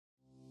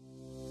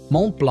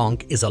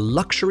Montblanc is a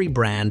luxury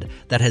brand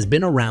that has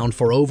been around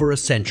for over a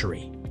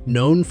century,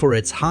 known for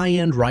its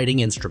high-end writing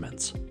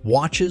instruments,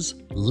 watches,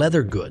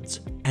 leather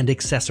goods, and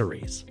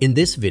accessories. In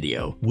this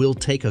video, we'll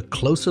take a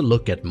closer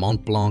look at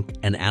Montblanc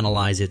and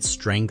analyze its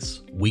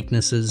strengths,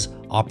 weaknesses,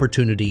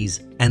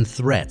 opportunities, and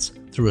threats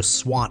through a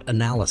SWOT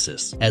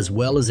analysis, as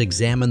well as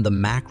examine the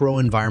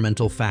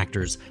macro-environmental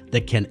factors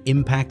that can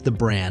impact the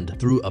brand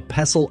through a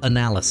Pestle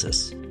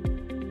analysis.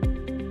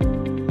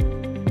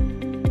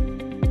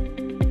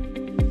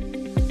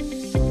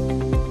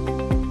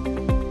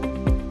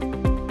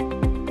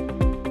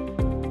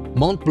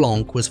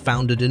 Montblanc was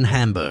founded in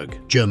Hamburg,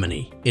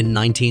 Germany in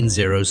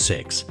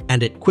 1906,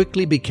 and it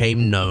quickly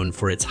became known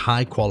for its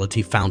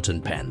high-quality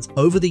fountain pens.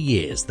 Over the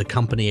years, the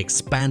company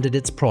expanded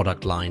its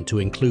product line to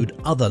include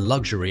other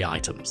luxury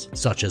items,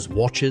 such as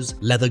watches,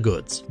 leather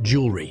goods,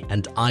 jewelry,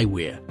 and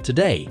eyewear.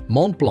 Today,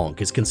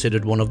 Montblanc is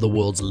considered one of the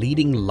world's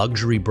leading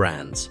luxury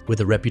brands, with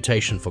a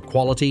reputation for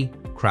quality,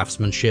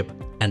 craftsmanship,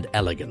 and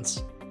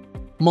elegance.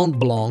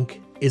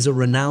 Montblanc is a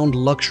renowned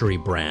luxury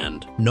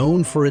brand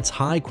known for its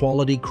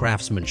high-quality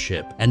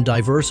craftsmanship and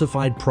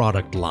diversified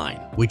product line,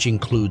 which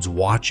includes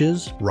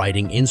watches,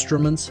 writing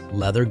instruments,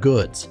 leather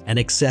goods, and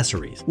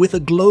accessories. With a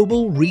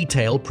global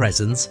retail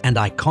presence and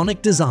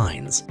iconic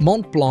designs,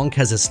 Montblanc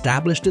has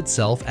established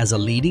itself as a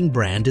leading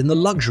brand in the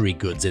luxury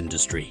goods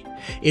industry.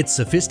 Its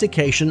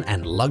sophistication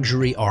and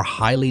luxury are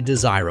highly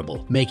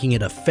desirable, making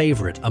it a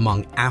favorite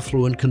among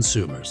affluent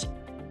consumers.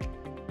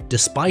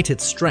 Despite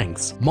its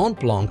strengths,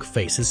 Montblanc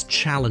faces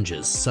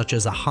challenges such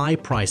as a high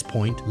price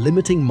point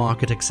limiting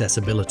market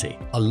accessibility,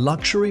 a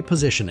luxury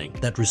positioning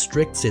that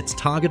restricts its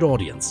target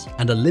audience,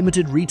 and a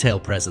limited retail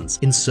presence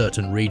in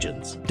certain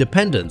regions.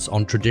 Dependence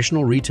on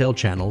traditional retail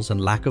channels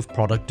and lack of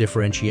product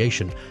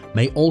differentiation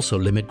may also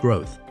limit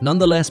growth.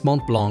 Nonetheless,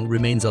 Montblanc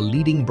remains a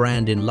leading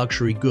brand in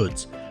luxury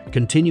goods,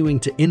 continuing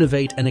to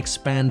innovate and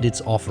expand its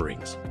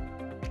offerings.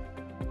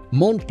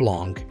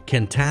 Montblanc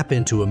can tap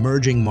into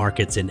emerging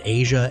markets in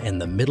Asia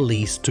and the Middle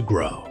East to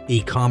grow.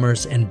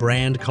 E-commerce and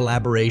brand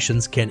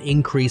collaborations can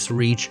increase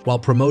reach, while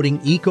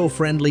promoting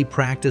eco-friendly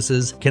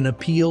practices can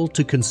appeal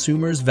to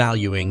consumers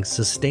valuing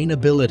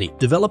sustainability.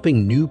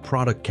 Developing new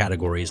product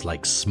categories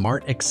like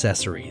smart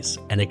accessories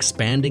and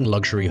expanding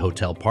luxury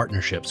hotel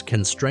partnerships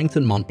can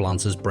strengthen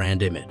Montblanc's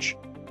brand image.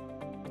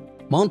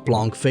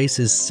 Montblanc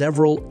faces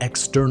several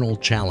external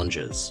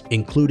challenges,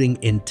 including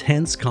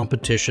intense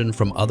competition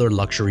from other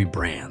luxury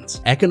brands,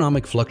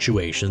 economic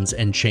fluctuations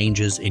and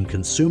changes in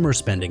consumer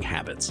spending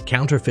habits,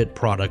 counterfeit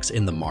products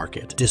in the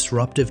market,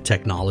 disruptive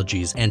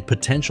technologies, and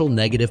potential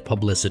negative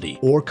publicity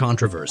or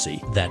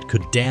controversy that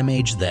could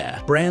damage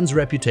their brand's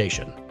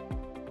reputation.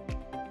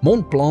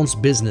 Montblanc's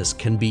business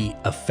can be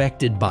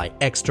affected by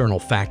external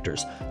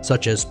factors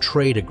such as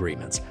trade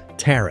agreements,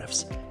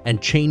 tariffs, and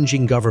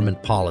changing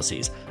government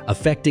policies,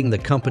 affecting the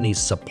company's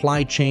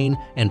supply chain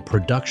and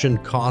production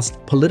cost.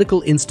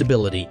 Political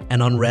instability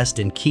and unrest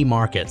in key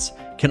markets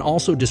can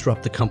also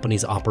disrupt the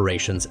company's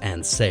operations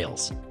and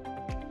sales.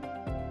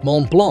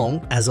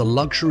 Montblanc, as a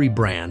luxury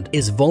brand,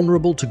 is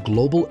vulnerable to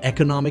global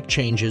economic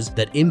changes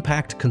that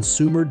impact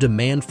consumer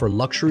demand for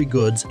luxury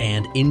goods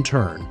and, in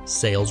turn,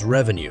 sales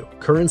revenue.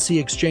 Currency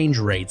exchange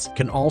rates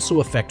can also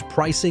affect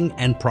pricing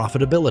and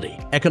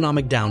profitability.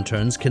 Economic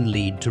downturns can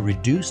lead to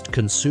reduced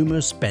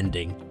consumer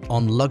spending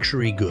on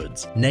luxury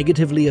goods,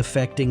 negatively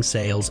affecting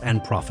sales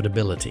and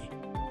profitability.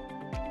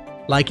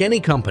 Like any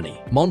company,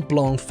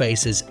 Montblanc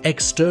faces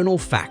external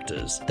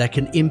factors that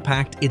can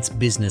impact its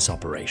business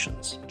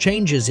operations.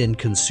 Changes in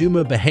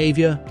consumer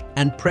behavior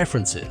and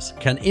preferences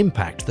can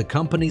impact the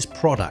company's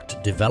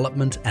product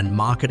development and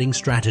marketing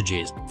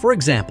strategies. For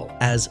example,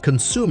 as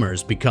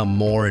consumers become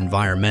more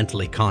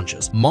environmentally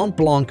conscious,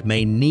 Montblanc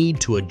may need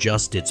to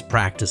adjust its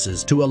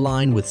practices to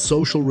align with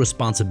social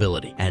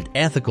responsibility and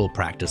ethical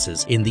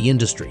practices in the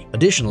industry.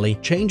 Additionally,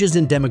 changes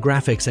in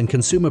demographics and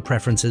consumer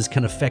preferences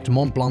can affect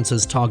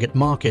Montblanc's target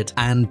market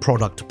and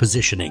product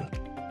positioning.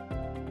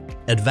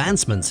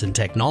 Advancements in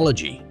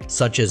technology,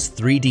 such as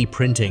 3D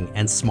printing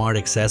and smart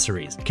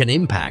accessories, can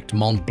impact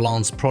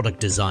Montblanc's product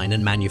design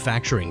and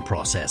manufacturing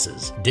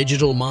processes.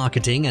 Digital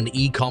marketing and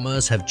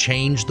e-commerce have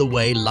changed the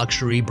way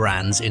luxury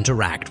brands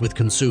interact with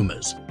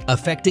consumers,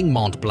 affecting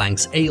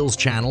Montblanc's sales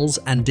channels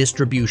and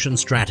distribution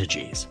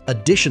strategies.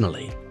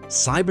 Additionally,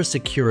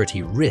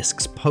 cybersecurity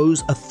risks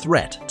pose a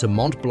threat to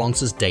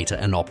Montblanc's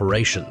data and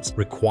operations,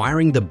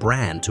 requiring the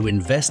brand to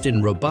invest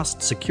in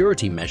robust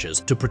security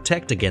measures to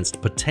protect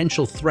against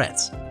potential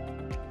threats.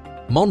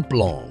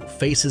 Montblanc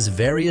faces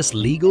various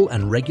legal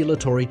and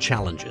regulatory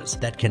challenges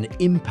that can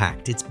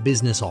impact its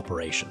business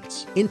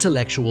operations.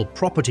 Intellectual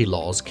property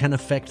laws can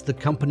affect the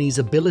company's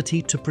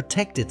ability to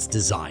protect its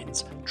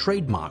designs,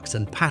 trademarks,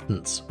 and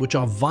patents, which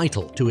are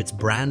vital to its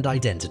brand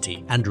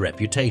identity and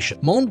reputation.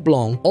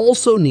 Montblanc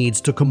also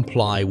needs to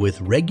comply with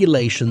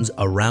regulations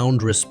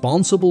around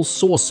responsible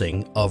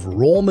sourcing of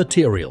raw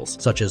materials,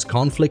 such as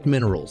conflict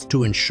minerals,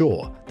 to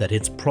ensure that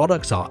its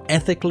products are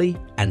ethically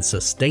and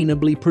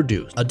sustainably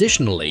produced.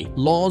 Additionally,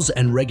 Laws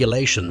and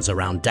regulations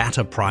around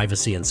data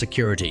privacy and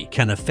security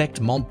can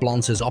affect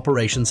Montblanc's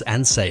operations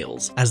and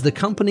sales, as the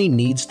company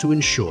needs to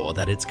ensure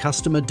that its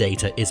customer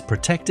data is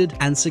protected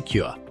and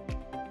secure.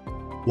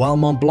 While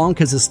Montblanc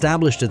has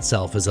established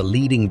itself as a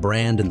leading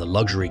brand in the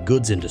luxury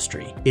goods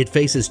industry, it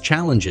faces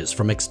challenges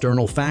from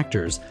external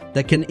factors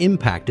that can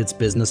impact its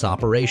business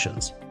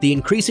operations. The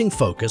increasing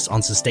focus on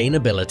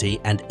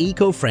sustainability and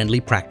eco-friendly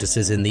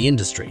practices in the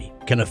industry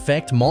can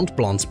affect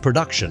Montblanc's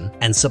production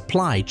and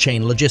supply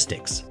chain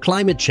logistics.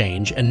 Climate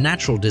change and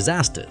natural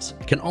disasters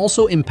can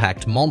also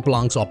impact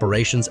Montblanc's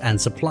operations and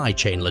supply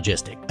chain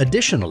logistics.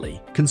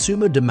 Additionally,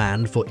 consumer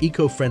demand for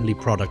eco-friendly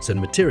products and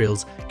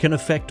materials can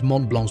affect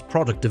Montblanc's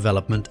product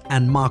development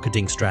and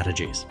marketing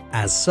strategies.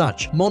 As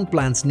such,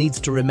 Montblanc needs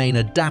to remain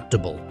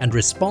adaptable and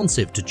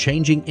responsive to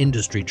changing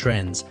industry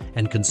trends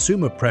and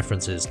consumer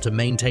preferences to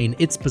maintain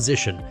its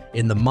position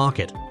in the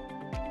market.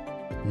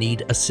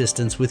 Need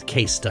assistance with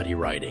case study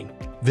writing?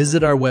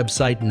 Visit our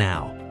website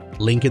now,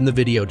 link in the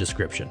video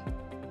description.